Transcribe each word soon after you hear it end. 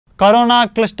Corona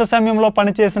క్లిష్ట సమయంలో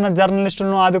పనిచేసిన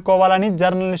జర్నలిస్టులను ఆదుకోవాలని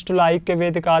జర్నలిస్టుల ఐక్య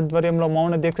వేదిక ఆధ్వర్యంలో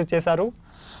మౌన దీక్ష చేశారు.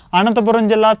 అనంతపురం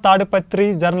జిల్లా తాడిపత్రి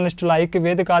జర్నలిస్టుల ఐక్య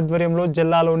వేదిక ఆధ్వర్యంలో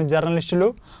జిల్లాలోని జర్నలిస్టులు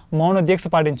మౌన దీక్ష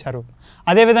పాటించారు.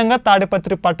 అదేవిధంగా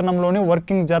తాడిపత్రి పట్టణంలోని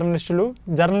వర్కింగ్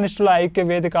జర్నలిస్టుల ఐక్య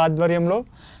వేదిక ఆధ్వర్యంలో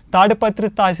తాడిపత్రి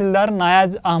తహసీల్దార్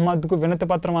నయాజ్ అహ్మద్కు వినతి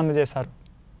పత్రం అందజేశారు.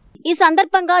 ఈ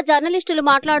సందర్భంగా జర్నలిస్టులు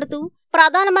మాట్లాడుతూ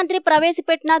ప్రధానమంత్రి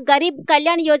ప్రవేశపెట్టిన గరీబ్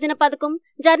కళ్యాణ్ యోజన పథకం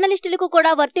జర్నలిస్టులకు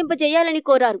కూడా వర్తింపజేయాలని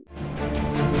కోరారు.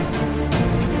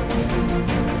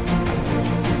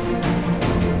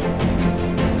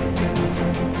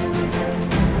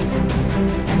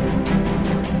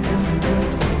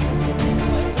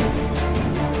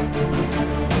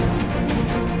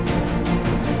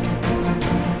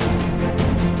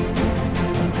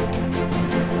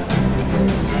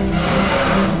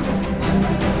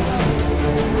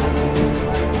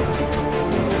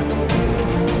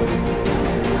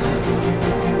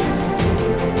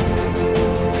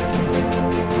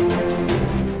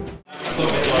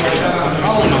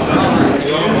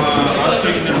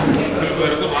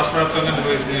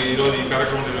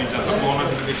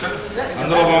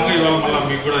 అందులో భాగంగా ఇవాళ మళ్ళీ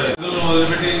మీకు కూడా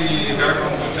మొదలుపెట్టి ఈ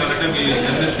కార్యక్రమం వచ్చారంటే మీ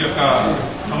జర్నలిస్ట్ యొక్క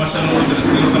సమస్యలను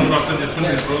తీవ్రంగా అర్థం చేసుకుని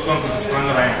మీరు ప్రభుత్వానికి కొంచెం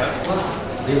స్ట్రాంగ్గా రాయండి సార్.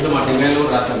 దీంట్లో మా డిమాండ్లు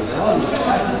కూడా రాశాము సార్.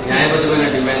 న్యాయబద్ధమైన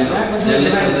డిమాండ్లు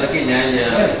జర్నలిస్ట్ అందరికీ న్యాయం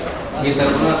చేయాలి. ఈ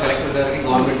తరఫున కలెక్టర్ గారికి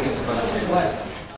గవర్నమెంట్కి సిఫారసు చేయాలి.